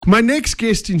My next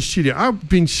guest in studio, I've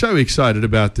been so excited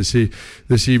about this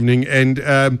evening, and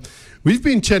we've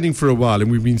been chatting for a while,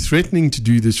 and we've been threatening to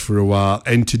do this for a while,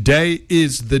 and today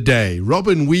is the day.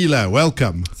 Robin Wheeler,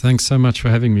 welcome. Thanks so much for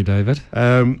having me, David.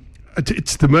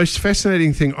 It's the most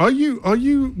fascinating thing.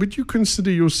 Would you consider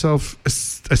yourself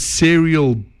a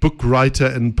serial book writer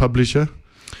and publisher?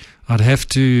 I'd have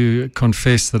to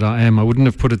confess that I am. I wouldn't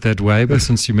have put it that way, but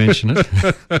since you mention it.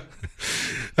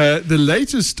 The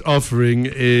latest offering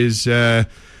is a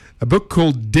book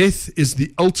called Death is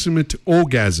the Ultimate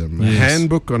Orgasm, Yes. a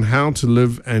handbook on how to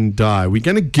live and die. We're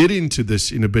going to get into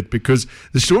this in a bit because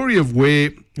the story of where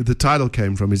the title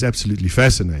came from is absolutely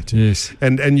fascinating. Yes.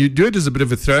 And you do it as a bit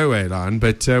of a throwaway line,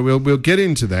 but we'll get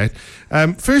into that.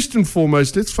 First and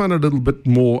foremost, let's find out a little bit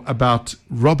more about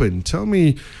Robin. Tell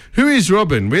me, who is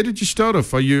Robin? Where did you start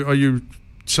off? Are you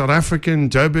South African,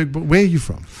 Joburg? Where are you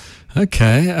from?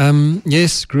 Okay.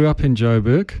 Yes, grew up in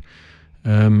Joburg.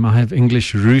 I have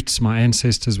English roots. My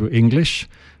ancestors were English,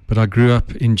 but I grew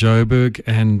up in Joburg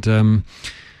and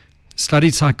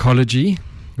studied psychology,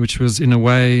 which was in a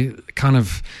way kind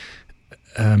of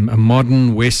a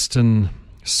modern Western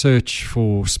search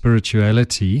for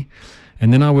spirituality.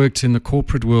 And then I worked in the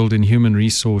corporate world in human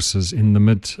resources in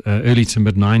the early to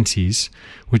mid 90s,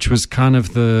 which was kind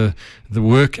of the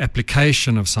work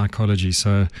application of psychology.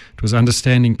 So it was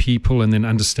understanding people and then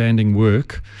understanding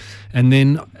work. And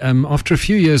then after a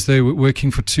few years there,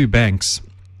 working for two banks,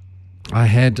 I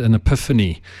had an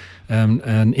epiphany,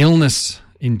 an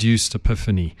illness-induced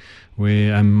epiphany,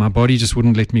 where my body just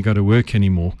wouldn't let me go to work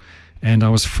anymore. And I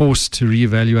was forced to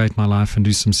reevaluate my life and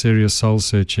do some serious soul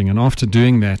searching. And after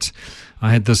doing that,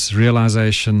 I had this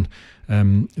realization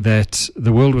that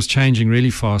the world was changing really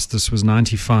fast. This was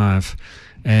 95,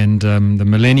 and the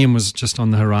millennium was just on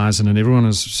the horizon, and everyone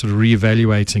was sort of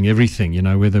reevaluating everything,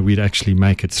 whether we'd actually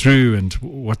make it through and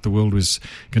what the world was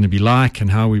going to be like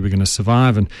and how we were going to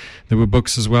survive. And there were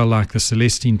books as well like the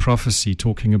Celestine Prophecy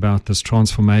talking about this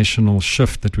transformational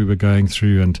shift that we were going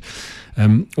through, and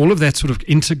all of that sort of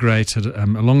integrated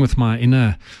along with my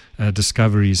inner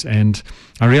discoveries. And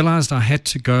I realized I had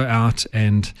to go out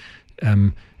and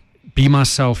be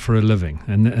myself for a living.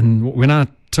 And when I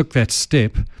took that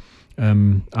step,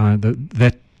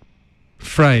 that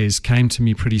phrase came to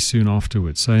me pretty soon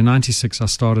afterwards. So in 96, I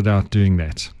started out doing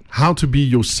that. How to be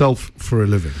yourself for a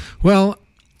living? Well,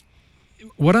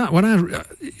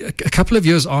 a couple of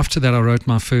years after that, I wrote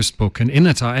my first book, and in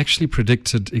it, I actually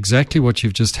predicted exactly what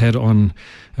you've just had on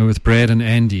with Brad and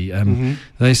Andy.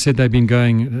 They said they've been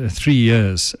going 3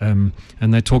 years, and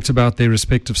they talked about their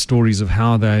respective stories of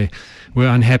how they were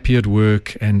unhappy at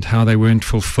work and how they weren't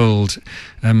fulfilled.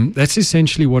 That's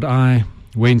essentially what I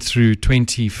went through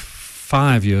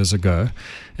 25 years ago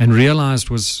and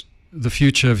realized was the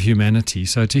future of humanity.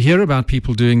 So to hear about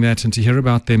people doing that and to hear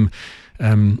about them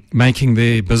making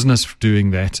their business doing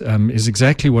that is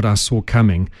exactly what I saw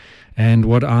coming, and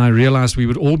what I realized we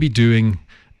would all be doing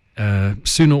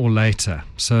sooner or later.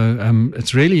 So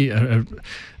it's really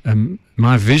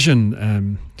my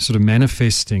vision sort of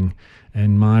manifesting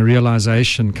and my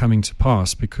realization coming to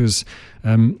pass, because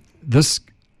this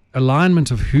alignment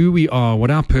of who we are,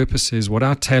 what our purpose is, what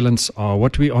our talents are,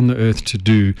 what we're on the earth to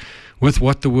do, with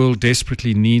what the world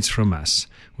desperately needs from us,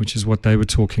 which is what they were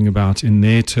talking about in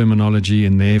their terminology,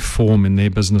 in their form, in their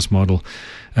business model,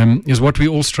 is what we're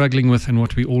all struggling with and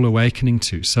what we're all awakening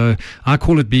to. So I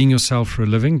call it being yourself for a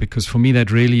living, because for me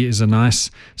that really is a nice,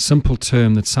 simple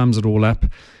term that sums it all up,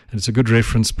 and it's a good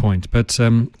reference point. But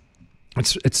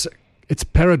it's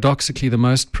paradoxically the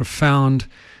most profound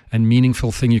and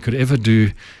meaningful thing you could ever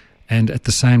do, and at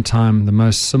the same time the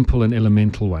most simple and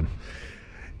elemental one.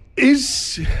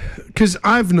 Because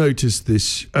I've noticed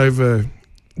this over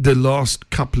the last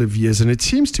couple of years, and it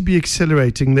seems to be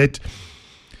accelerating, that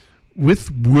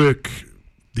with work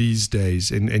these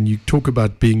days, and you talk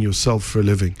about being yourself for a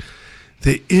living,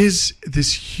 there is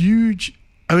this huge,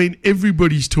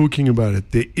 everybody's talking about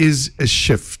it. There is a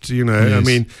shift,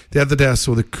 Yes. The other day I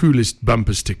saw the coolest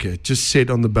bumper sticker. It just said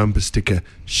on the bumper sticker,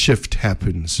 shift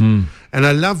happens. And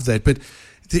I love that. But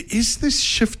there is this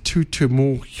shift to a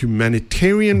more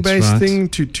humanitarian-based thing,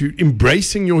 to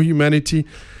embracing your humanity,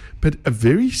 but a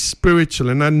very spiritual.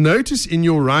 And I notice in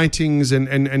your writings and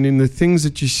in the things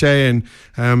that you say, and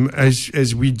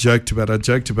as we joked about, I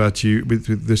joked about you with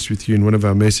you in one of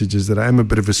our messages, that I am a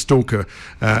bit of a stalker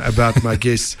about my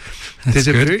guests.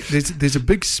 There's a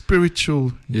big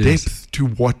spiritual depth to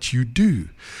what you do.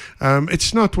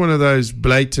 It's not one of those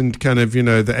blatant kind of,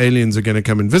 the aliens are going to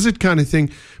come and visit kind of thing,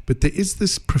 but there is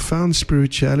this profound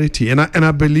spirituality, and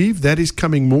I believe that is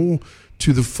coming more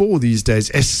to the fore these days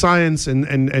as science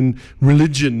and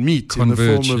religion meet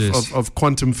Converge, in the form yes. of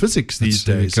quantum physics these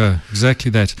days. There you go. Exactly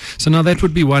that. So now that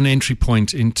would be one entry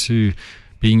point into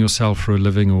being yourself for a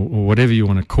living, or whatever you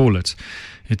want to call it.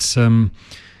 It's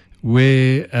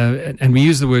where, and we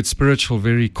use the word spiritual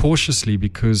very cautiously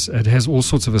because it has all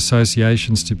sorts of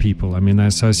associations to people. I mean, they're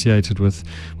associated with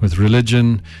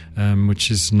religion,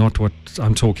 which is not what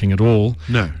I'm talking at all.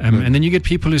 No. And then you get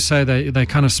people who say they're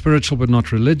kind of spiritual but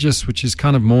not religious, which is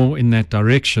kind of more in that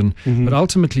direction. Mm-hmm. But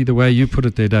ultimately, the way you put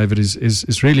it there, David,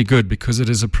 is really good, because it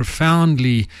is a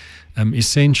profoundly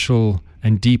essential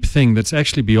and deep thing that's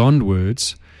actually beyond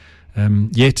words,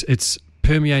 yet it's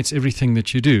permeates everything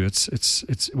that you do. It's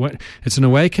an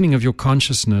awakening of your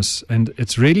consciousness, and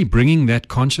it's really bringing that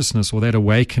consciousness or that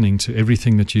awakening to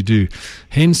everything that you do.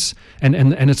 Hence, and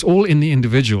it's all in the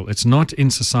individual. It's not in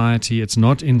society. It's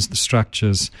not in the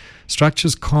structures.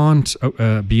 Structures can't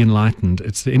be enlightened.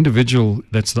 It's the individual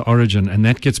that's the origin, and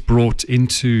that gets brought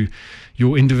into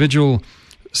your individual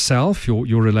self,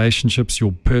 your relationships,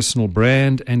 your personal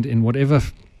brand, and in whatever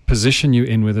position you're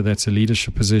in, whether that's a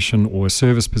leadership position or a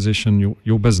service position,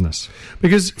 your business.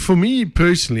 Because for me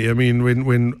personally, I mean,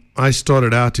 when I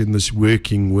started out in this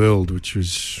working world, which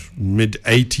was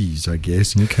mid-80s, I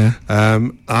guess, okay,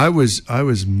 I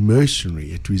was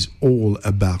mercenary. It was all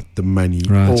about the money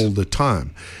all the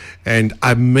time. And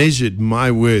I measured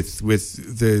my worth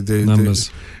with the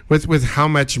numbers. With how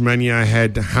much money I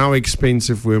had, how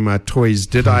expensive were my toys,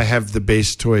 did I have the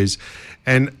best toys?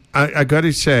 And I got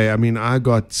to say, I mean, I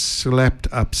got slapped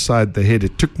upside the head.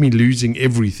 It took me losing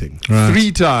everything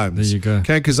 3 times. There you go.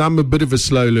 Okay, because I'm a bit of a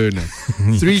slow learner.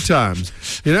 3 times.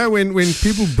 You know, when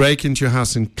people break into your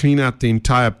house and clean out the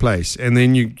entire place, and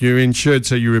then you're insured,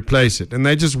 so you replace it, and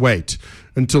they just wait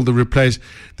until the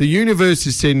universe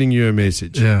is sending you a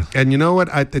message. Yeah. And you know what?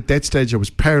 At that stage, I was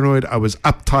paranoid. I was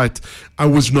uptight. I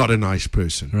was not a nice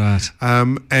person. Right.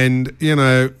 And, you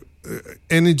know,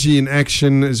 energy in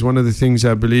action is one of the things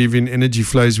I believe in. Energy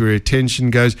flows where attention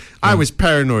goes. Yeah. I was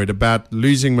paranoid about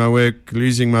losing my work,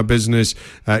 losing my business,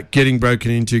 getting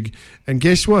broken into. And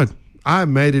guess what? I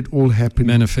made it all happen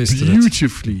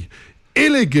beautifully,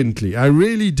 elegantly. I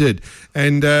really did.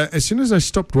 And as soon as I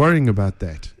stopped worrying about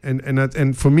that,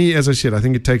 and for me, as I said, I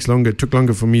think it took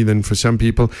longer for me than for some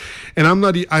people. And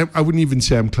I wouldn't even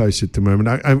say I'm close at the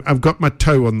moment. I've got my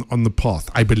toe on the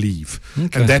path, I believe.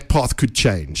 Okay. And that path could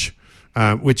change,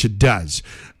 which it does.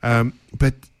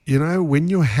 But, you know, when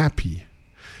you're happy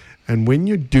and when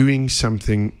you're doing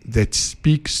something that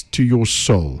speaks to your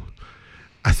soul,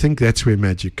 I think that's where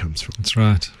magic comes from. That's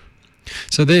right.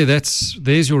 So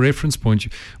there's your reference point.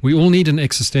 We all need an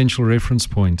existential reference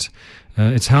point.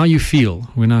 It's how you feel.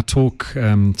 When I talk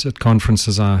at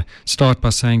conferences, I start by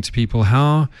saying to people,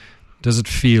 how does it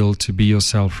feel to be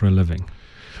yourself for a living?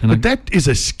 But that is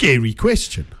a scary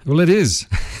question. Well, it is.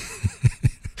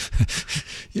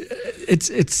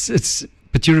 It's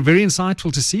but you're very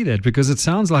insightful to see that, because it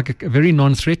sounds like a very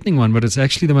non-threatening one, but it's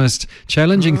actually the most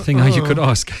challenging thing you could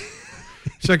ask.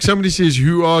 It's like somebody says,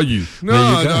 "Who are you?"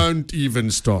 No, don't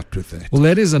even start with that. Well,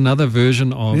 that is another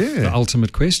version of the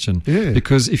ultimate question. Yeah.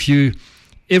 Because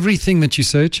everything that you're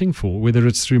searching for, whether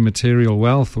it's through material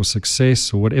wealth or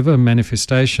success or whatever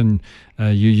manifestation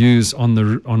you use en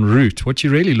route, what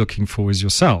you're really looking for is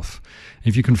yourself.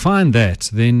 If you can find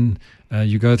that, then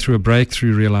you go through a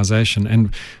breakthrough realization. And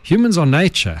humans are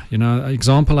nature. You know, an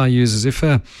example I use is if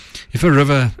a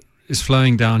river is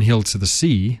flowing downhill to the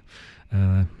sea,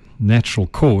 natural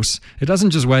course, it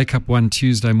doesn't just wake up one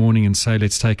Tuesday morning and say,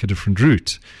 let's take a different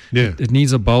route. Yeah. It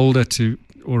needs a boulder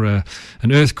or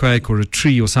an earthquake or a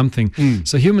tree or something.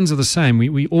 So humans are the same.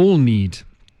 We all need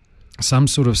some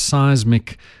sort of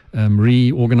seismic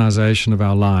reorganization of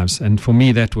our lives. And for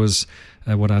me, that was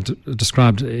what I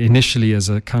described initially as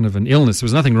a kind of an illness. There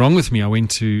was nothing wrong with me. I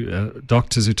went to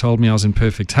doctors who told me I was in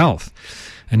perfect health.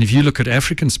 And if you look at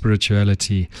African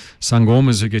spirituality,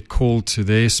 Sangomas who get called to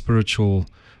their spiritual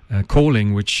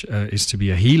calling, which is to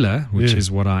be a healer, which is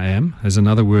what I am. There's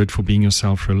another word for being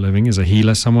yourself for a living, is a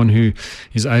healer, someone who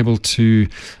is able to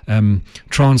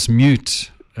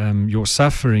transmute your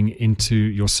suffering into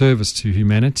your service to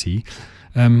humanity.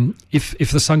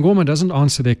 If the Sangoma doesn't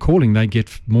answer their calling, they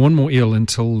get more and more ill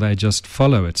until they just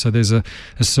follow it. So there's a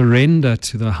surrender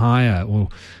to the higher, or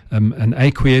an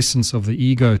acquiescence of the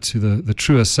ego to the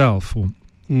truer self, or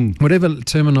whatever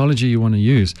terminology you want to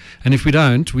use. And if we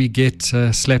don't, we get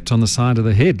slapped on the side of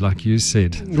the head, like you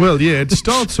said. Well, yeah, it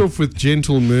starts off with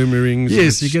gentle murmurings.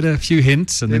 Yes, you get a few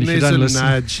hints, and then if you don't listen,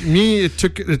 nudge. Me, it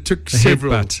took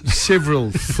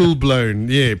several full-blown,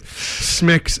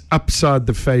 smacks upside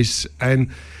the face. And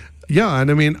I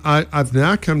mean, I've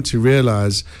now come to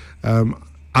realize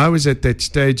I was at that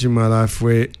stage in my life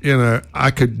where,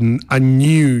 I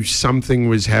knew something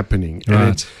was happening.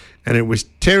 Right. And it was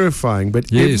terrifying.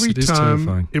 But yes,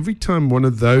 terrifying. Every time one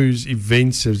of those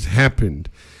events has happened,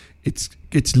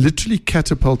 it's literally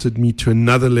catapulted me to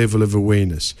another level of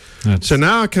awareness. So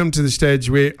now I come to the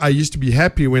stage where I used to be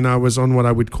happy when I was on what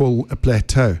I would call a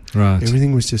plateau. Right.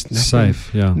 Everything was just nothing.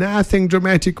 Safe, yeah. Nothing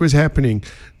dramatic was happening.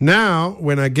 Now,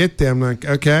 when I get there, I'm like,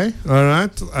 okay, all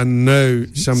right, I know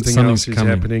something else is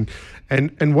happening.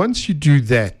 And once you do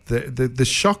that, the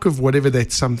shock of whatever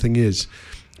that something is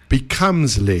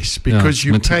becomes less because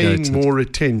you're paying more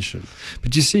attention.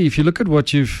 But you see, if you look at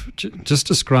what you've just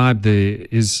described there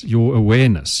is your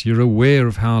awareness. You're aware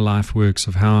of how life works,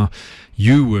 of how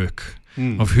you work,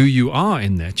 of who you are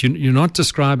in that. You're not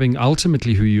describing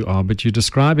ultimately who you are, but you're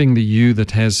describing the you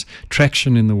that has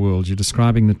traction in the world. You're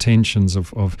describing the tensions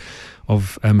of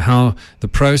how the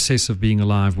process of being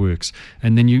alive works.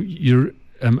 And then you're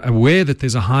aware that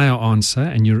there's a higher answer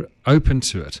and you're open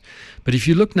to it. But if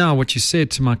you look now, what you said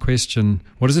to my question,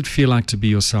 what does it feel like to be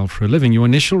yourself for a living? Your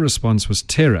initial response was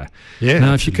terror. Yeah,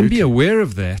 now, absolutely. If you can be aware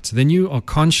of that, then you are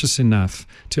conscious enough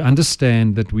to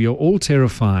understand that we are all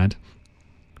terrified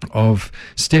of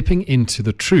stepping into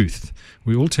the truth.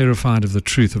 We're all terrified of the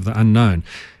truth, of the unknown.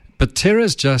 But terror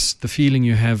is just the feeling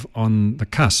you have on the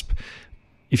cusp.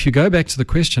 If you go back to the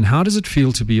question, how does it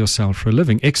feel to be yourself for a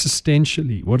living?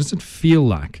 Existentially, what does it feel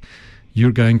like?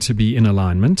 You're going to be in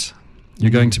alignment.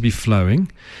 You're going to be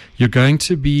flowing. You're going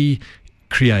to be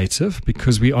creative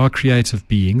because we are creative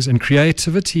beings. And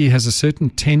creativity has a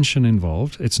certain tension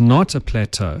involved. It's not a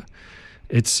plateau.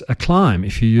 It's a climb,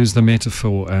 if you use the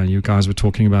metaphor you guys were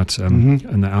talking about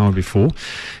in the hour before.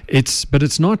 But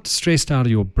it's not stressed out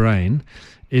of your brain.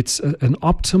 It's an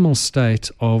optimal state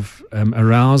of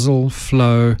arousal,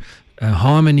 flow,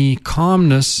 harmony,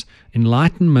 calmness,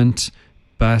 enlightenment,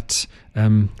 but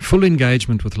full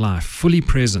engagement with life, fully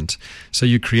present. So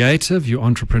you're creative, you're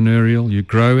entrepreneurial, you're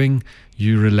growing,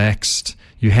 you're relaxed,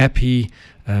 you're happy,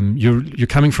 you're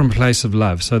coming from a place of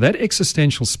love. So that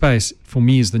existential space, for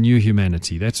me, is the new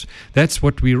humanity. That's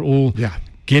what we're all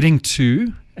getting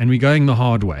to, and we're going the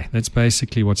hard way. That's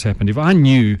basically what's happened. If I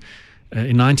knew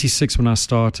in 96 when I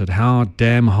started how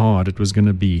damn hard it was going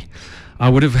to be, I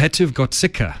would have had to have got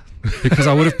sicker because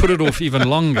I would have put it off even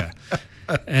longer.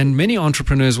 And many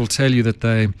entrepreneurs will tell you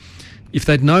that if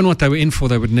they'd known what they were in for,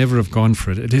 they would never have gone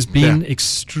for it. It has been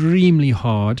extremely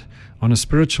hard on a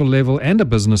spiritual level and a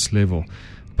business level,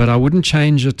 but I wouldn't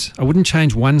change it. I wouldn't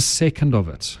change 1 second of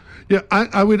it. Yeah,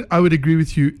 I would agree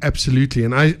with you absolutely.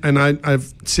 And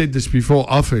I've said this before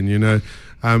often,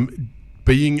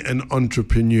 being an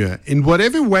entrepreneur in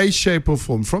whatever way, shape or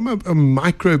form, from a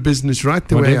micro business right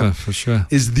the way up, for sure,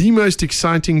 is the most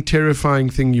exciting, terrifying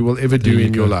thing you will ever do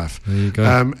in your life. There you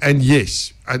go. And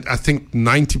yes, I think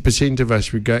 90% of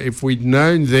us would go, if we'd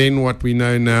known then what we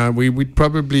know now, we'd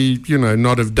probably,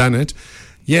 not have done it.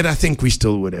 Yet I think we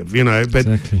still would have, but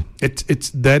exactly.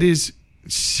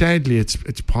 Sadly,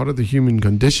 it's part of the human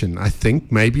condition. I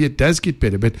think maybe it does get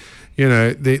better, but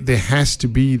there has to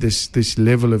be this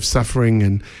level of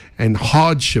suffering and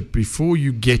hardship before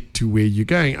you get to where you're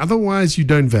going. Otherwise, you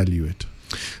don't value it.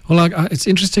 Well, it's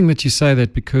interesting that you say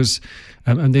that because,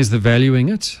 and there's the valuing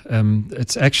it.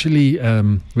 It's actually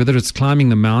whether it's climbing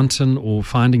the mountain or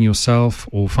finding yourself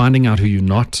or finding out who you're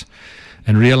not,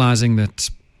 and realizing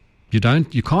that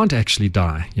you can't actually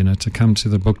die, to come to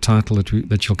the book title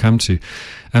that you'll come to.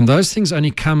 And those things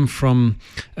only come from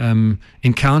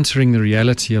encountering the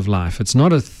reality of life. It's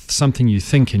not something you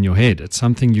think in your head. It's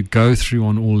something you go through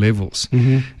on all levels.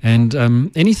 Mm-hmm.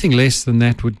 And anything less than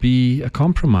that would be a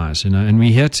compromise, and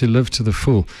we're here to live to the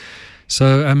full.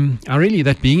 So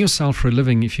that being yourself for a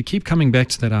living, if you keep coming back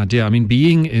to that idea,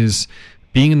 being is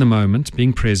being in the moment,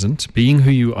 being present, being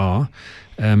who you are,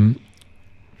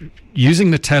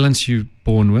 using the talents you're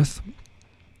born with,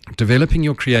 developing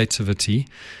your creativity,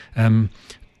 and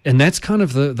that's kind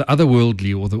of the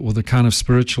otherworldly or the kind of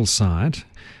spiritual side,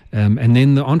 and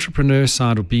then the entrepreneur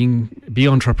side, or be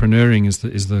entrepreneuring is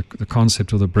the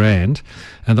concept or the brand,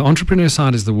 and the entrepreneur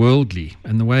side is the worldly.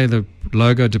 And the way the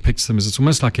logo depicts them is it's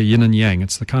almost like a yin and yang.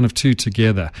 It's the kind of two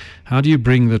together. How do you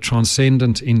bring the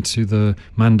transcendent into the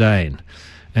mundane?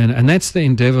 And that's the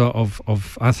endeavor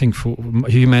of I think, for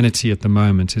humanity at the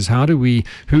moment, is how do we,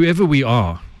 whoever we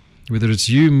are, whether it's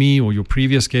you, me, or your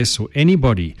previous guests, or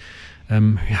anybody,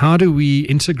 how do we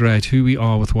integrate who we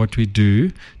are with what we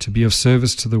do to be of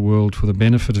service to the world for the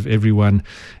benefit of everyone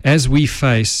as we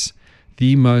face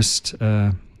the most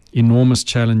enormous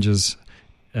challenges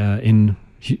in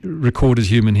recorded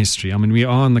human history. I mean, we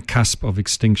are on the cusp of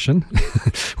extinction.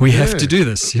 We have to do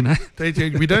this, you know.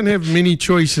 We don't have many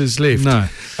choices left. No.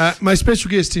 My special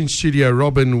guest in studio,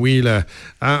 Robin Wheeler.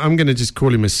 I'm going to just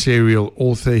call him a serial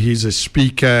author. He's a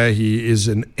speaker. He is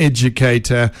an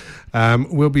educator.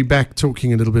 We'll be back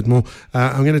talking a little bit more.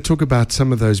 I'm going to talk about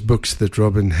some of those books that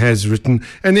Robin has written.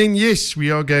 And then, yes,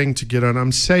 we are going to get on.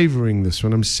 I'm savoring this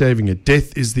one. I'm saving it.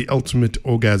 Death is the Ultimate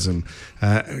Orgasm.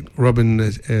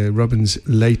 Robin's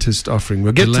latest offering.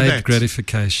 We'll get to that. Delayed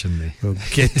gratification there. We'll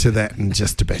get to that in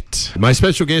just a bit. My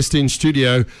special guest in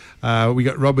studio, we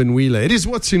got Robin Wheeler. It is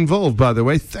What's Involved, by the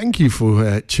way. Thank you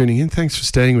for tuning in. Thanks for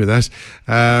staying with us.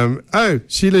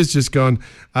 Sheila's just gone.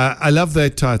 I love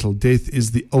that title, Death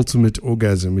is the Ultimate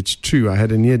Orgasm. It's true. I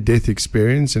had a near-death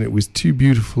experience, and it was too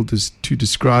beautiful to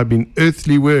describe in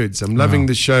earthly words. I'm loving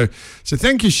the show. So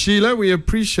thank you, Sheila. We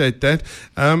appreciate that.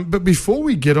 But before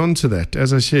we get on to that,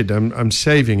 as I said, I'm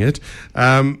saving it.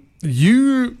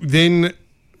 You then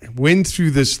went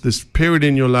through this period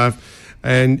in your life,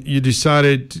 and you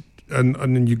decided,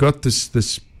 and you got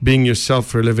this being yourself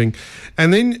for a living,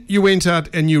 and then you went out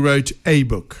and you wrote a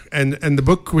book, and the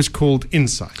book was called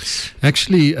Insights.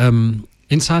 Actually,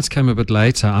 Insights came a bit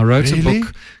later. I wrote a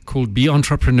book called Be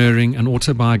Entrepreneuring, an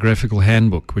autobiographical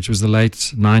handbook, which was the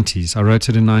late 90s. I wrote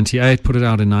it in 98, put it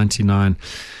out in 99.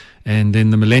 And then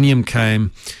the millennium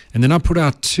came, and then I put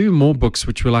out 2 more books,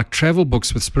 which were like travel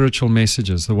books with spiritual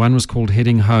messages. The one was called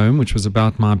Heading Home, which was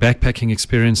about my backpacking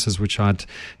experiences, which I'd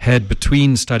had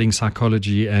between studying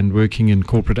psychology and working in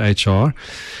corporate HR.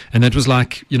 And that was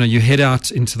like, you know, you head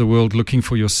out into the world looking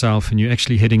for yourself, and you're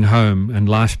actually heading home, and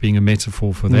life being a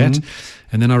metaphor for that.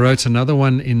 And then I wrote another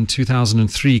one in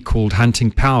 2003 called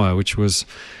Hunting Power, which was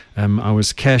I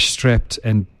was cash-strapped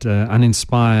and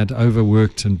uninspired,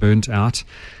 overworked and burnt out.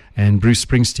 And Bruce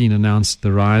Springsteen announced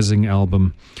the Rising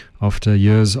album after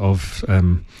years of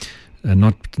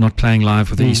not playing live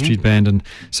with the E Street Band. And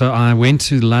so I went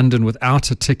to London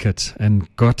without a ticket and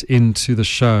got into the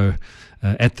show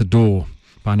at the door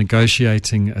by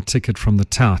negotiating a ticket from the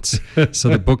touts. So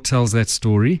the book tells that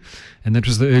story. And that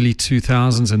was the early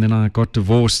 2000s. And then I got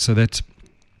divorced, so that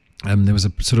there was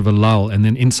a sort of a lull. And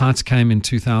then Insights came in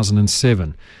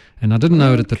 2007. And I didn't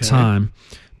know it at the time,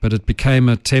 but it became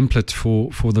a template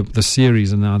for the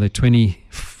series, and now they're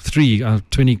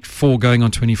 24, going on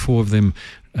 24 of them,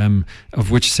 of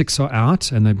which 6 are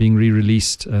out, and they're being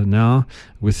re-released now,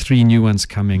 with 3 new ones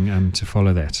coming to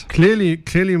follow that.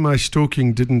 Clearly, my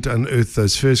stalking didn't unearth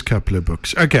those first couple of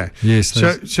books. Okay. Yes.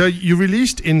 So you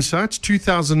released Insights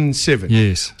 2007.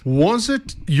 Yes. Was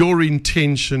it your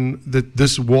intention that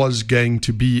this was going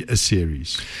to be a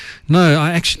series? No,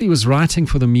 I actually was writing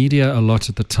for the media a lot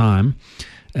at the time.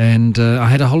 And I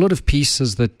had a whole lot of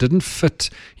pieces that didn't fit.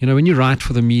 You know, when you write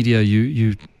for the media,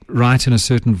 you write in a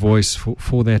certain voice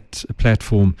for that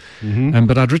platform.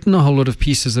 But I'd written a whole lot of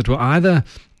pieces that were either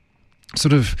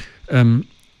sort of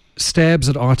stabs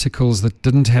at articles that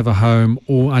didn't have a home,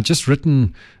 or I'd just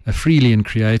written freely and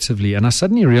creatively. And I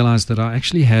suddenly realized that I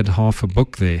actually had half a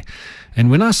book there. And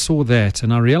when I saw that,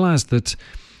 and I realized that,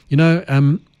 you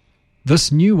know, this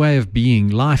new way of being,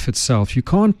 life itself, you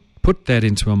can't put that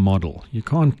into a model. You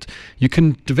can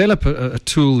develop a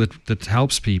tool that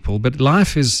helps people, but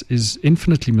life is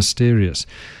infinitely mysterious.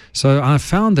 So I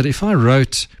found that if I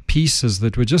wrote pieces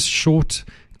that were just short,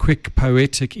 quick,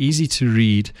 poetic, easy to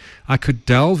read, I could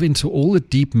delve into all the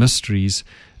deep mysteries,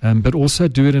 but also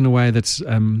do it in a way that's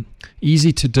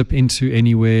easy to dip into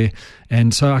anywhere.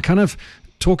 And so I kind of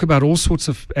talk about all sorts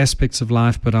of aspects of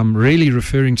life, but I'm really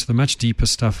referring to the much deeper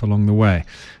stuff along the way.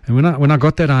 And when I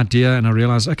got that idea and I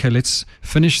realized, okay, let's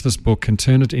finish this book and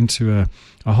turn it into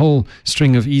a whole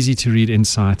string of easy to read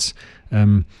insights,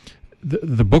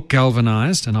 the book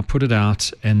galvanized, and I put it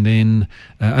out. And then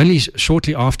only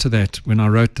shortly after that, when I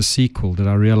wrote the sequel, did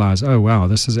I realize, oh wow,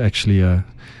 this is actually a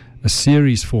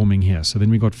series forming here. So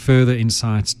then we got further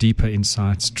insights, deeper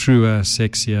insights, truer,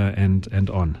 sexier, and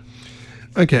on.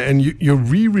 Okay, and you're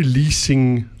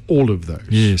re-releasing all of those?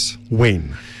 Yes.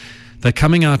 When? They're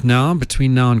coming out now,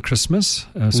 between now and Christmas,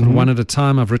 sort of one at a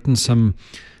time. I've written some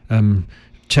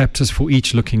chapters for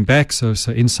each looking back. So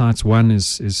Insights 1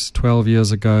 is 12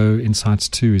 years ago, Insights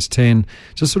 2 is 10,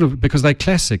 just sort of because they're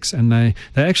classics, and they're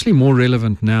actually more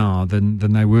relevant now than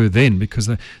they were then, because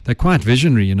they're quite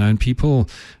visionary, you know, and people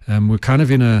were kind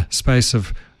of in a space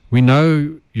of, we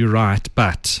know you're right,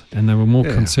 but, and they were more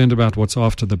concerned about what's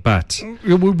after the but.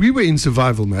 Well, we were in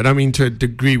survival mode. I mean, to a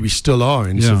degree, we still are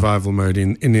in survival mode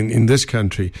in this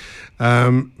country.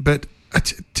 But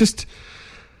just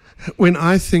when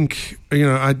I think, you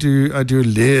know, I do a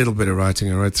little bit of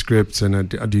writing. I write scripts and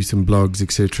I do some blogs,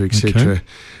 etc., etc. Okay.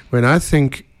 When I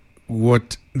think,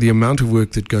 what the amount of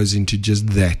work that goes into just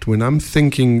that. When I'm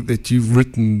thinking that you've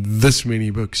written this many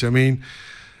books, I mean,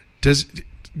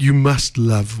 you must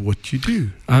love what you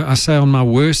do. I say on my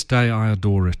worst day, I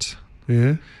adore it.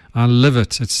 Yeah, I live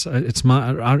it. It's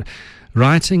my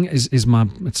writing is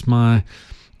my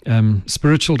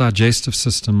spiritual digestive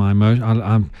system.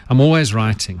 I'm always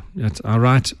writing. I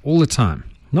write all the time.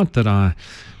 Not that I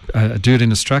do it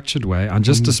in a structured way. I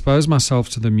just dispose myself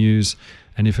to the muse,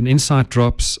 and if an insight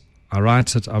drops, I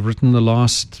write it. I've written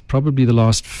probably the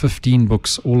last 15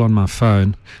 books all on my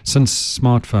phone since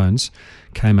smartphones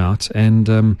came out.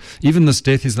 And even this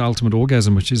Death is the Ultimate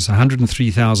Orgasm, which is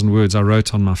 103,000 words I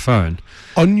wrote on my phone.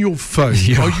 On your phone?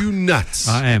 Yeah. Are you nuts?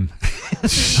 I am.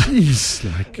 Jeez.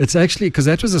 It's actually, because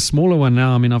that was a smaller one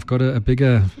now. I mean, I've got a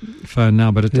bigger phone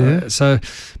now. But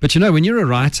but you know, when you're a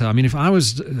writer, I mean, if I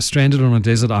was stranded on a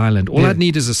desert island, all I'd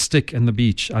need is a stick and the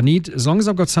beach. As long as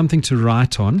I've got something to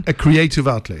write on. A creative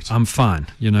outlet. I'm fine,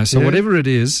 you know. So whatever it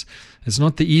is, it's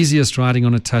not the easiest writing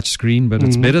on a touch screen, but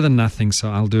it's better than nothing, so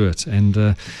I'll do it. And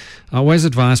I always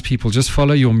advise people, just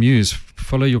follow your muse,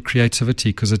 follow your creativity,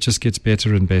 because it just gets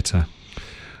better and better.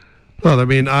 Well, I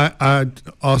mean, I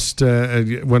asked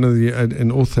one of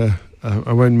an author,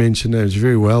 I won't mention names, a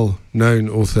very well-known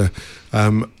author,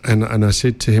 and I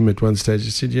said to him at one stage, I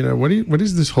said, you know, what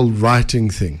is this whole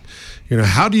writing thing? You know,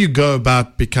 how do you go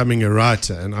about becoming a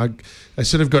writer? And I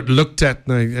sort of got looked at,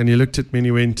 and he looked at me and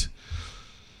he went,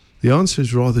 the answer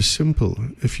is rather simple.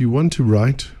 If you want to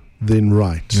write, then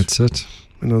write. That's it.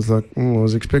 And I was like, I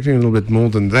was expecting a little bit more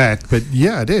than that. But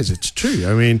yeah, it is. It's true.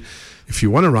 I mean, if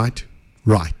you want to write,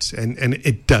 write. And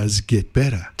it does get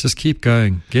better. Just keep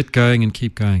going. Get going and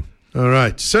keep going. All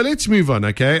right. So let's move on,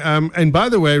 okay? And by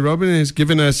the way, Robin has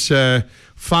given us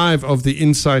 5 of the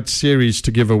Insights series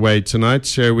to give away tonight.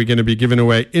 So we're going to be giving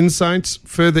away insights,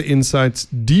 further insights,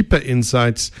 deeper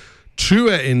insights,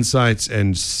 truer insights,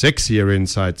 and sexier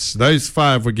insights. Those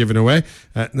 5 were given away.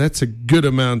 That's a good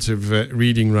amount of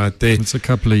reading right there. It's a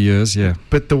couple of years, yeah.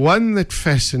 But the one that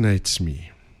fascinates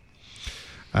me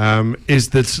is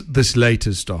this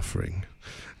latest offering.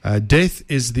 Death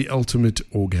is the Ultimate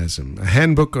Orgasm, a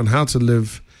handbook on how to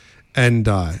live and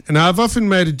die. And I've often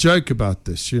made a joke about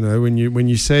this, you know, when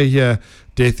you say here,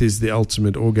 death is the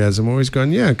ultimate orgasm, I'm always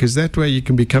going, yeah, because that way you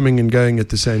can be coming and going at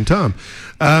the same time.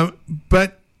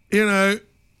 But, you know,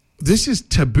 this is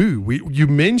taboo. You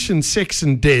mentioned sex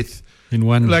and death in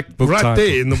one book right title.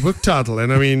 There in the book title.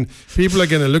 And I mean, people are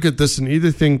going to look at this and either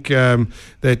think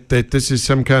that this is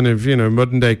some kind of, you know,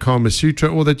 modern day Kama Sutra,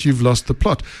 or that you've lost the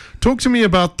plot. Talk to me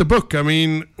about the book. I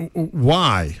mean,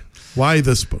 why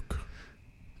this book?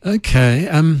 Okay.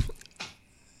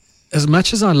 As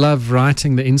much as I love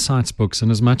writing the Insights books,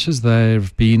 and as much as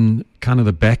they've been kind of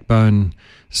the backbone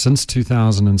since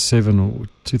 2007 or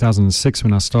 2006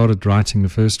 when I started writing the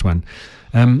first one,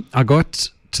 I got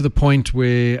to the point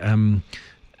where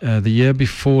the year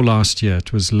before last year,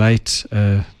 it was late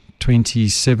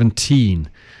 2017,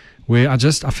 where I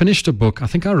finished a book. I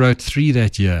think I wrote 3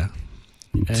 that year.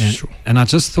 And I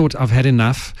just thought I've had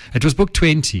enough. It was book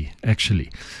 20,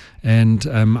 actually. And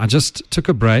I just took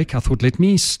a break. I thought, let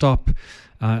me stop.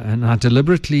 And I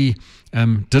deliberately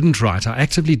didn't write. I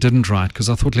actively didn't write because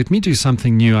I thought, let me do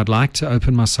something new. I'd like to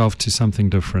open myself to something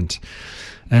different.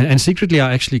 And secretly,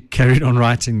 I actually carried on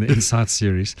writing the Insights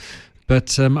series.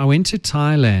 But I went to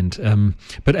Thailand.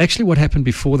 But actually what happened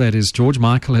before that is George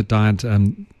Michael had died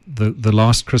the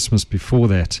last Christmas before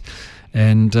that.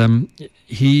 And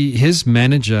his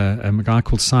manager, a guy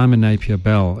called Simon Napier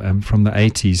Bell from the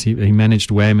 80s, he managed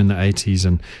Wham in the 80s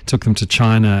and took them to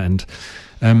China.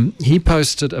 And he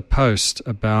posted a post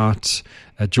about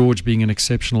George being an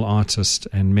exceptional artist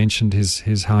and mentioned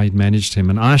his how he'd managed him.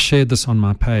 And I shared this on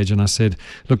my page and I said,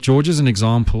 look, George is an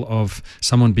example of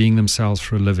someone being themselves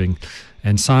for a living.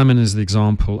 And Simon is the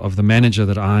example of the manager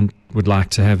that I would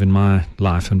like to have in my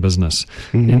life and business.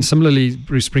 Mm-hmm. And similarly,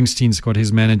 Bruce Springsteen's got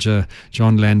his manager,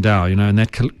 John Landau, you know, and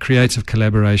that creative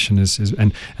collaboration is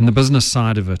and the business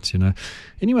side of it, you know.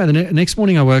 Anyway, the next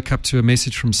morning I woke up to a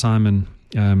message from Simon,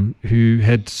 who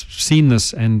had seen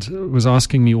this and was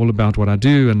asking me all about what I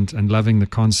do and loving the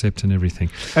concept and everything.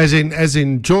 As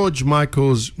in George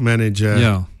Michael's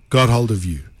manager got hold of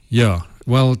you. Yeah.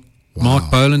 Well, wow. Mark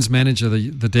Bolan's manager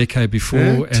the decade before,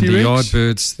 and T-Rex? The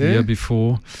Yardbirds the year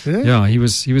before. Yeah, he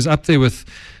was up there with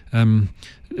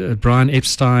Brian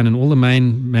Epstein and all the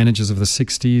main managers of the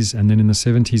 60s, and then in the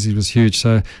 70s he was huge.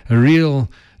 So a real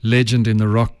legend in the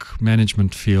rock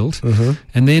management field. Uh-huh.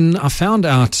 And then I found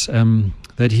out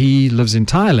that he lives in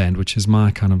Thailand, which is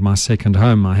my second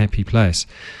home, my happy place.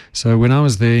 So when I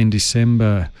was there in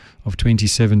December of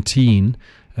 2017,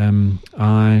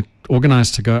 I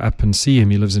organized to go up and see him.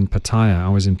 He lives in Pattaya. I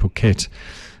was in Phuket.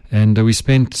 And we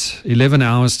spent 11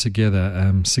 hours together,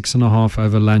 6.5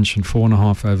 over lunch and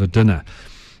 4.5 over dinner.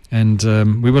 And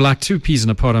we were like two peas in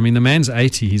a pod. I mean, the man's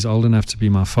 80. He's old enough to be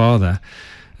my father.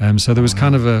 So there was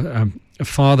kind of a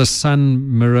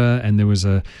father-son mirror, and there was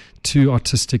two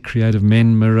artistic, creative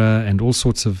men mirror, and all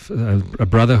sorts of a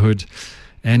brotherhood.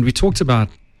 And we talked about,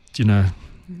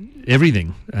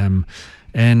 everything.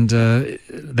 And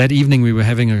that evening we were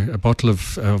having a bottle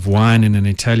of wine in an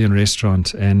Italian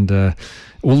restaurant, and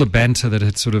all the banter that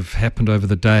had sort of happened over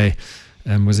the day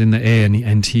was in the air.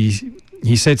 And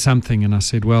he said something, and I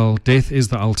said, well, death is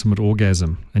the ultimate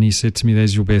orgasm. And he said to me,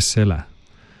 there's your bestseller.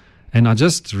 And I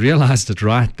just realized it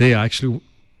right there. I actually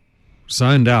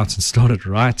zoned out and started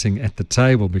writing at the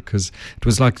table because it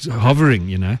was like hovering,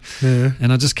 Yeah.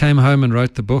 And I just came home and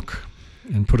wrote the book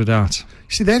and put it out.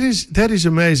 See, that is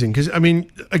amazing, because I mean,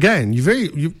 again,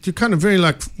 you're kind of very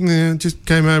like, just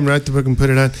came home, wrote the book, and put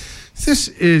it out. This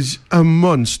is a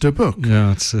monster book.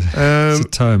 Yeah, it's a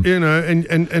tome.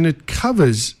 And it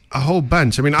covers a whole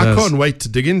bunch. I mean, I can't wait to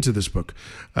dig into this book.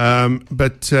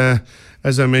 But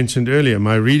as I mentioned earlier,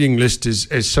 my reading list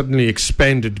has suddenly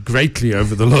expanded greatly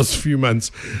over the last few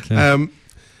months. Okay.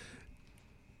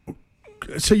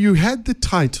 So you had the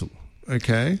title,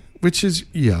 okay? Which is,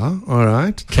 all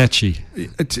right. Catchy.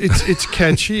 It's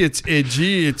catchy, it's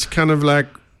edgy, it's kind of like,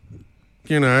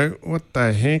 what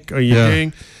the heck are you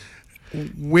doing?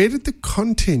 Where did the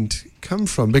content come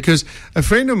from? Because a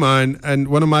friend of mine and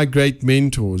one of my great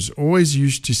mentors always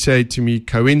used to say to me,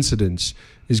 coincidence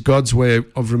is God's way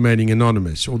of remaining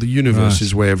anonymous, or the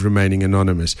universe's way of remaining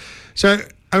anonymous. So,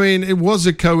 I mean, it was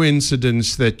a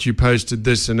coincidence that you posted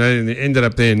this and I ended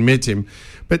up there and met him.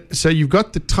 But so you've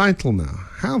got the title now.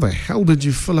 How the hell did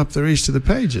you fill up the rest of the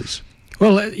pages?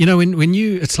 Well, when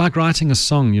you, it's like writing a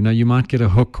song. You might get a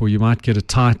hook, or you might get a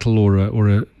title, or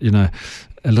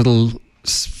a little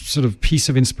sort of piece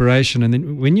of inspiration, and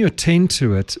then when you attend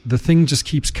to it, the thing just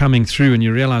keeps coming through, and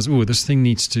you realize, this thing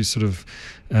needs to sort of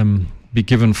be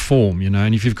given form,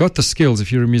 And if you've got the skills,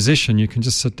 if you're a musician, you can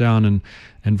just sit down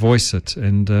and voice it.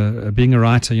 And being a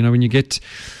writer, when you get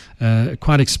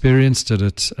quite experienced at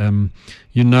it,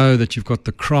 that you've got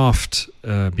the craft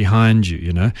behind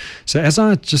you, So as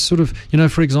I just sort of,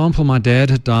 for example, my dad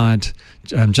had died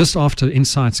just after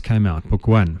Insights came out, book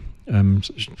 1.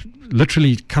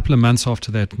 Literally a couple of months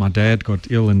after that, my dad got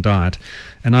ill and died,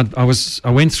 and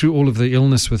I went through all of the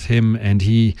illness with him, and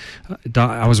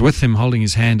I was with him holding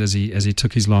his hand as he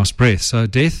took his last breath. So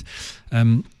death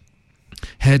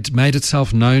had made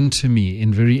itself known to me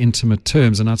in very intimate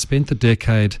terms, and I'd spent the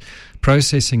decade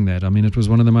processing that. I mean, it was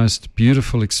one of the most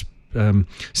beautiful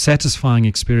satisfying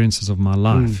experiences of my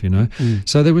life,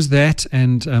 So there was that,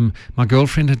 and my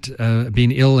girlfriend had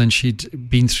been ill, and she'd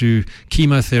been through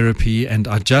chemotherapy, and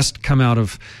I'd just come out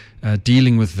of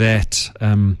dealing with that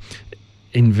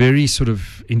in very sort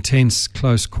of intense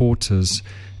close quarters,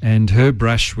 and her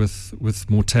brush with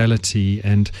mortality,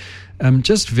 and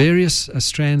just various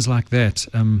strands like that.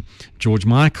 George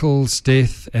Michael's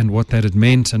death and what that had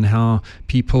meant, and how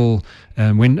people,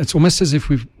 when it's almost as if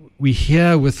we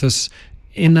hear with this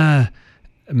inner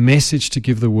message to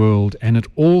give the world, and it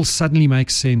all suddenly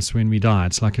makes sense when we die.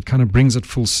 It's like it kind of brings it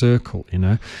full circle,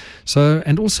 So,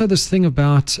 and also this thing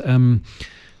about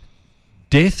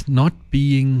death not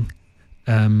being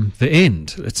the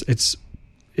end. It's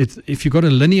if you've got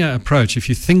a linear approach, if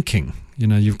you're thinking,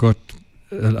 you've got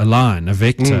a line, a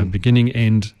vector, beginning,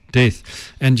 end,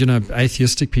 death. And,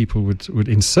 atheistic people would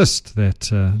insist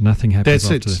that nothing happens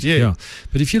after that. Yeah.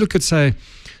 But if you look at, say,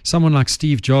 someone like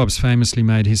Steve Jobs famously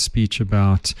made his speech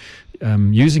about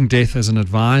using death as an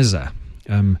advisor,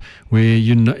 where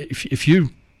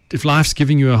if life's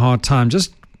giving you a hard time,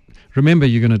 just remember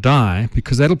you're going to die,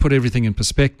 because that'll put everything in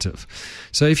perspective.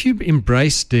 So if you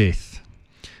embrace death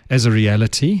as a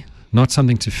reality, not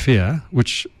something to fear,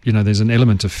 which, there's an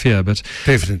element of fear, but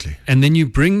definitely. And then you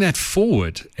bring that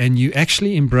forward, and you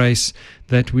actually embrace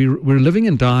that we're living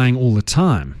and dying all the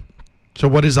time. So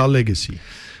what is our legacy?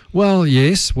 Well,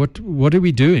 yes. What are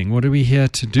we doing? What are we here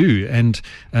to do? And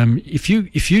if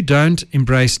you don't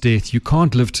embrace death, you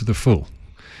can't live to the full.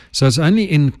 So it's only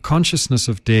in consciousness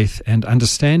of death and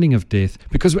understanding of death,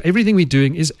 because everything we're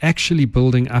doing is actually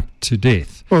building up to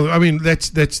death. Well, I mean,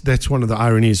 that's one of the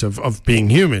ironies of being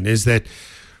human, is that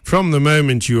from the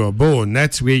moment you are born,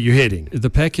 that's where you're heading. The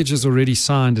package is already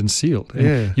signed and sealed.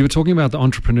 And you were talking about the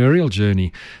entrepreneurial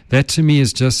journey. That to me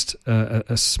is just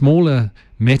a smaller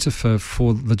metaphor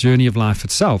for the journey of life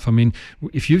itself. I mean,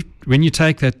 when you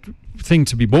take that thing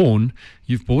to be born,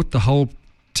 you've bought the whole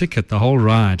ticket, the whole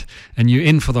ride, and you're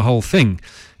in for the whole thing.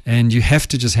 and you have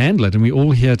to just handle it, and we're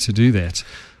all here to do that.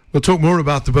 We'll talk more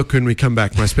about the book when we come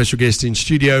back. My special guest in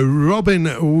studio, Robin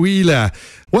Wheeler.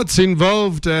 What's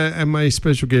involved? And my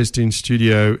special guest in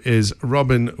studio is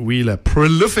Robin Wheeler,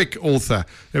 prolific author.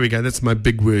 There we go. That's my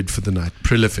big word for the night,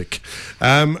 prolific.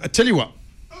 I tell you what,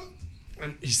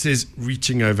 he says,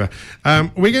 reaching over.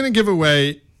 We're going to give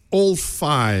away all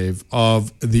 5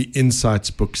 of the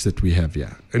Insights books that we have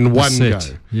here in one go.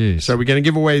 Yes. So we're going to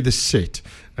give away the set.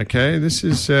 Okay, this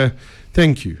is,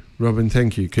 thank you, Robin,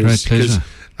 thank you. Great pleasure.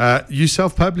 You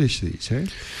self-publish these, eh?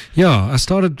 Yeah, I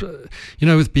started,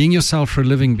 with being yourself for a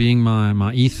living being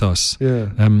my ethos. Yeah.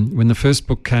 When the first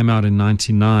book came out in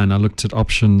 1999, I looked at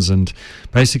options, and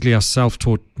basically I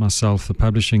self-taught myself the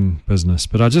publishing business.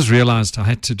 But I just realized I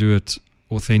had to do it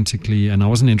authentically, and I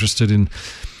wasn't interested in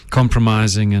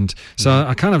compromising. And so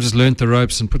I kind of just learned the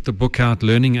ropes and put the book out,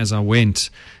 learning as I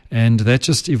went. And that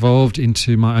just evolved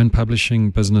into my own publishing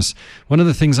business. One of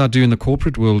the things I do in the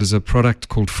corporate world is a product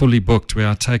called Fully Booked, where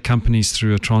I take companies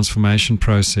through a transformation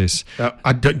process.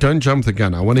 Don't jump the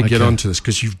gun. I want to get onto this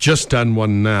because you've just done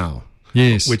one now.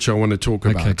 Yes. Which I want to talk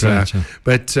about. Okay, great.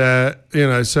 But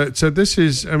so this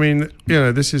is,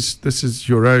 this is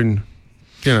your own.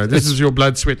 This is your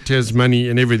blood, sweat, tears, money,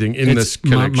 and everything in this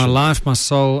collection. My life, my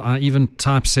soul. I even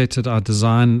typeset it. I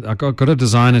got a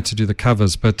designer to do the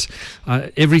covers, but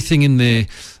everything in there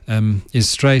is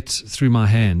straight through my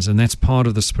hands, and that's part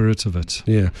of the spirit of it.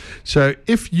 Yeah. So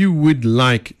if you would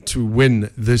like to win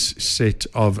this set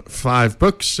of 5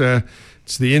 books,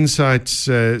 it's the Insights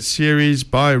series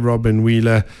by Robin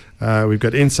Wheeler. We've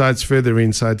got Insights, Further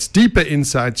Insights, Deeper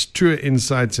Insights, Truer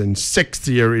Insights, and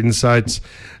Sexier Insights.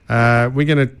 We're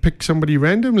going to pick somebody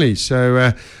randomly,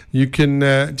 so you can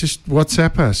just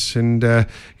WhatsApp us and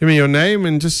give me your name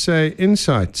and just say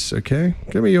Insights, okay?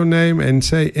 Give me your name and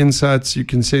say Insights. You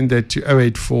can send that to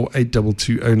 084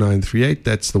 822 0938.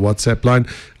 That's the WhatsApp line,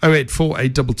 084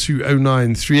 822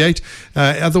 0938.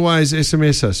 Otherwise,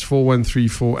 SMS us,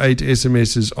 41348.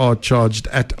 SMSs are charged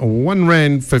at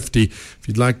R1.50. If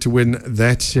you'd like to win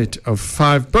that set of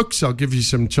 5 books, I'll give you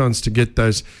some chance to get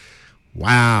those.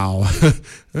 Wow.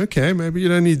 Okay, maybe you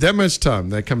don't need that much time.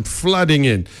 They come flooding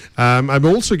in. I'm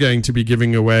also going to be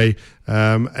giving away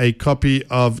a copy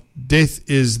of Death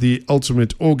is the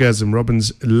Ultimate Orgasm,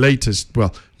 Robin's latest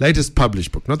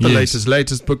published book. Not the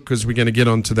latest book, because we're going to get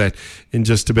onto that in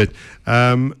just a bit.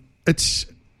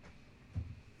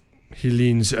 He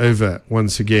leans over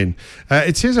once again.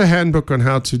 It says a handbook on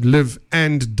how to live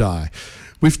and die.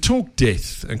 We've talked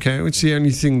death, okay? It's the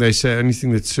only thing they say, only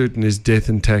thing that's certain is death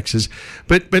and taxes.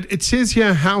 But it says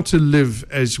here how to live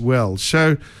as well.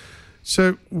 So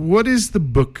what is the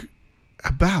book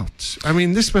about? I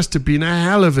mean, this must have been a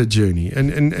hell of a journey.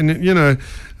 And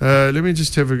let me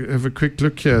just have a quick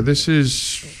look here. This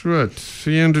is,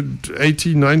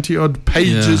 380, 90 odd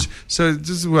pages. Yeah. So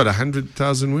this is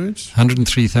 100,000 words?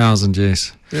 103,000,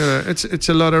 yes. It's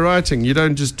a lot of writing. You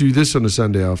don't just do this on a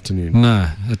Sunday afternoon. No,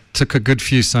 it took a good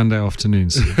few Sunday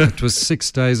afternoons. It was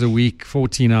 6 days a week,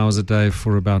 14 hours a day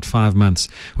for about 5 months,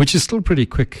 which is still pretty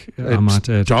quick, I might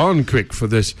add. Darn quick for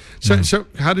this. So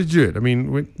how did you do it? I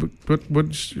mean,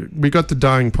 we got the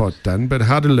dying part done, but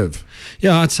how to live?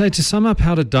 Yeah, I'd say to sum up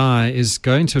how to die is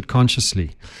go into it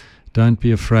consciously. Don't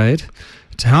be afraid.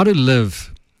 How to live.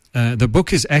 The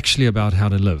book is actually about how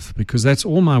to live, because that's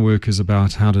all my work is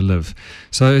about, how to live.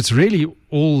 So it's really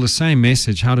all the same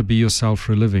message, how to be yourself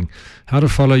for a living, how to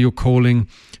follow your calling,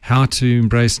 how to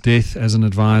embrace death as an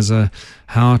advisor,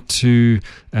 how to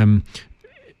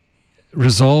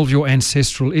resolve your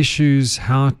ancestral issues,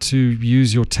 how to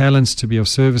use your talents to be of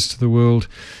service to the world,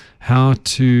 how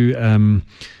to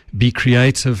be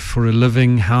creative for a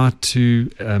living, how to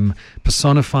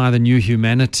personify the new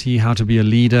humanity, how to be a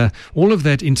leader, all of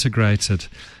that integrated.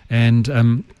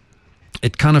 And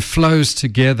it kind of flows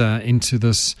together into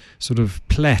this sort of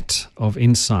plait of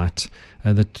insight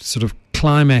that sort of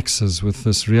climaxes with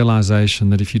this realization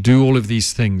that if you do all of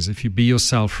these things, if you be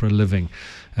yourself for a living,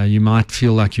 you might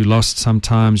feel like you lost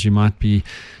sometimes, you might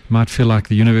feel like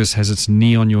the universe has its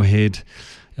knee on your head,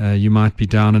 you might be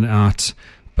down and out,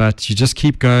 but you just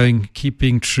keep going, keep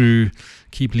being true,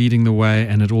 keep leading the way,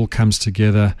 and it all comes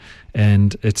together,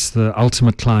 and it's the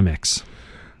ultimate climax.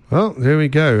 Well, there we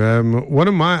go. One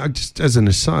of my, just as an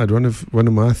aside, one of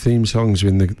my theme songs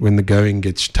when the going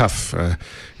gets tough.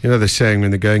 The saying,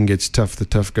 when the going gets tough, the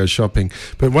tough go shopping.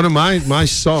 But one of my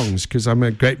songs, because I'm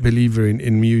a great believer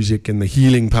in music and the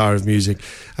healing power of music,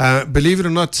 believe it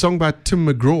or not, song by Tim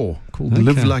McGraw called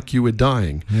 "Live Like You Were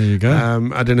Dying." There you go.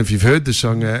 I don't know if you've heard the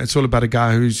song. It's all about a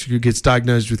guy who gets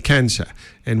diagnosed with cancer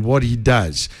and what he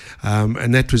does.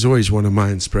 And that was always one of my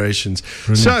inspirations.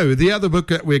 Brilliant. So the other book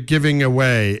that we're giving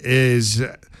away is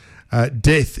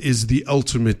Death is the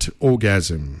Ultimate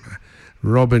Orgasm.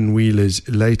 Robin Wheeler's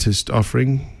latest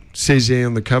offering. Says here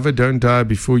on the cover, don't die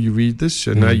before you read this.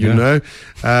 So now you know.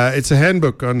 It's a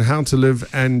handbook on how to live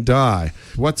and die.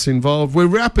 What's involved? We're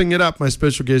wrapping it up. My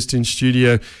special guest in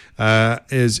studio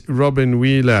is Robin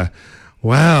Wheeler.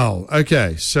 Wow.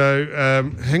 Okay. So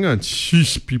hang on.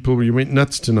 Sheesh, people, you went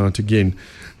nuts tonight again.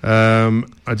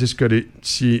 I just got to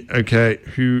see. Okay,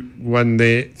 who won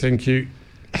there? Thank you.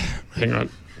 Hang on.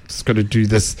 Just got to do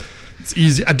this. It's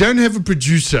easy. I don't have a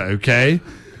producer, okay?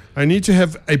 I need to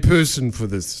have a person for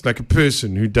this, like a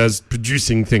person who does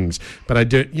producing things. But I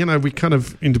don't, we're kind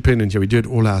of independent here. We do it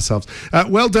all ourselves.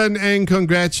 Well done and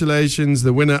congratulations.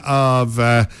 The winner of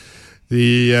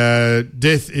the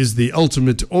Death is the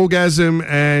Ultimate Orgasm.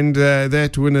 And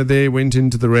that winner there went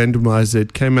into the randomizer.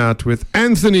 It came out with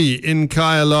Anthony in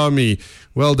Kyalami.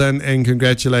 Well done and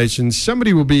congratulations.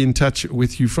 Somebody will be in touch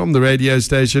with you from the radio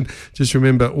station. Just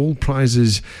remember, all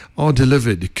prizes are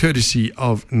delivered courtesy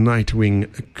of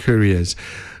Nightwing Couriers.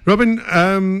 Robin,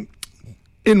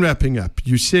 in wrapping up,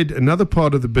 you said another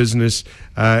part of the business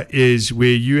is where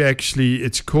you actually,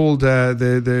 it's called,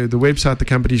 the website, the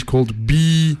company is called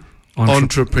Be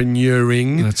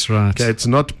Entrepreneuring. That's right. Okay, it's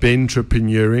not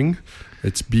Bentrepreneuring.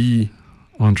 It's Be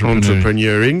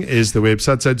Entrepreneuring is the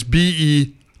website. So it's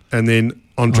BE and then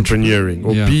entrepreneuring,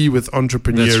 or be with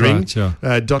entrepreneuring. That's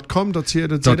right, .com.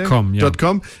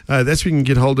 .com. That's where you can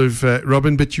get hold of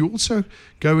Robin. But you also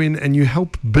go in and you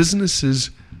help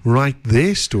businesses write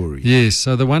their story. Yes,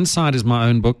 so the one side is my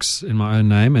own books in my own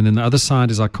name, and then the other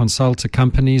side is I consult to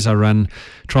companies. I run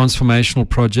transformational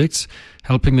projects,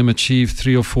 helping them achieve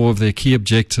 3 or 4 of their key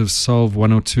objectives, solve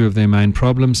 1 or 2 of their main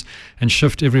problems, and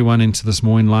shift everyone into this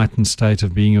more enlightened state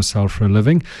of being yourself for a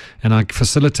living. And I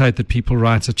facilitate that people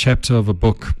write a chapter of a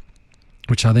book,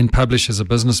 which I then publish as a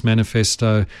business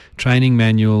manifesto, training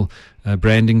manual,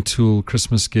 branding tool,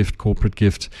 Christmas gift, corporate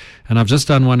gift. And I've just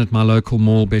done one at my local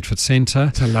mall, Bedford Centre.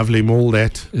 It's a lovely mall,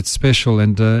 that. It's special,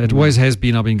 and it always has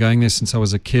been. I've been going there since I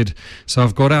was a kid. So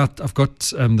I've got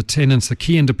the tenants, the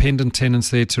key independent tenants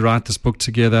there to write this book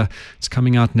together. It's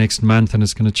coming out next month, and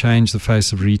it's going to change the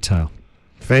face of retail.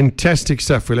 Fantastic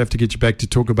stuff. We'll have to get you back to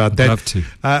talk about that. I'd love to.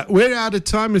 We're out of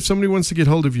time. If somebody wants to get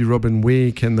hold of you, Robin,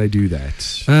 where can they do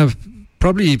that?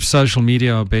 Probably social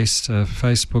media are best.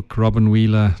 Facebook, Robin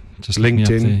Wheeler. Just LinkedIn. Look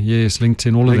me up there. Yes,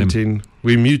 LinkedIn, all of them. LinkedIn.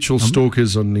 We're mutual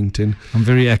stalkers on LinkedIn. I'm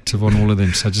very active on all of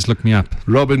them, so just look me up.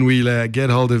 Robin Wheeler,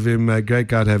 get hold of him. Great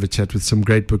guy to have a chat with, some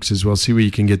great books as well. See where you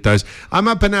can get those. I'm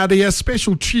up and out of here.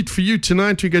 Special treat for you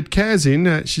tonight. We got Kaz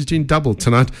in. She's doing double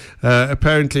tonight.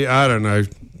 Apparently, I don't know,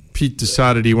 Pete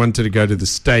decided he wanted to go to the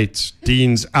States.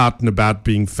 Dean's out and about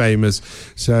being famous.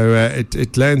 So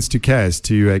it lands to Kaz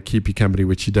to keep you company,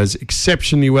 which he does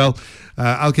exceptionally well.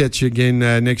 I'll catch you again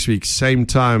next week, same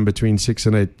time between 6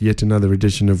 and 8, yet another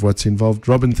edition of What's Involved.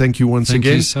 Robin, thank you once again.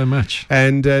 Thank you so much.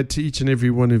 And to each and every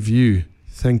one of you,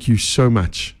 thank you so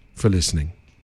much for listening.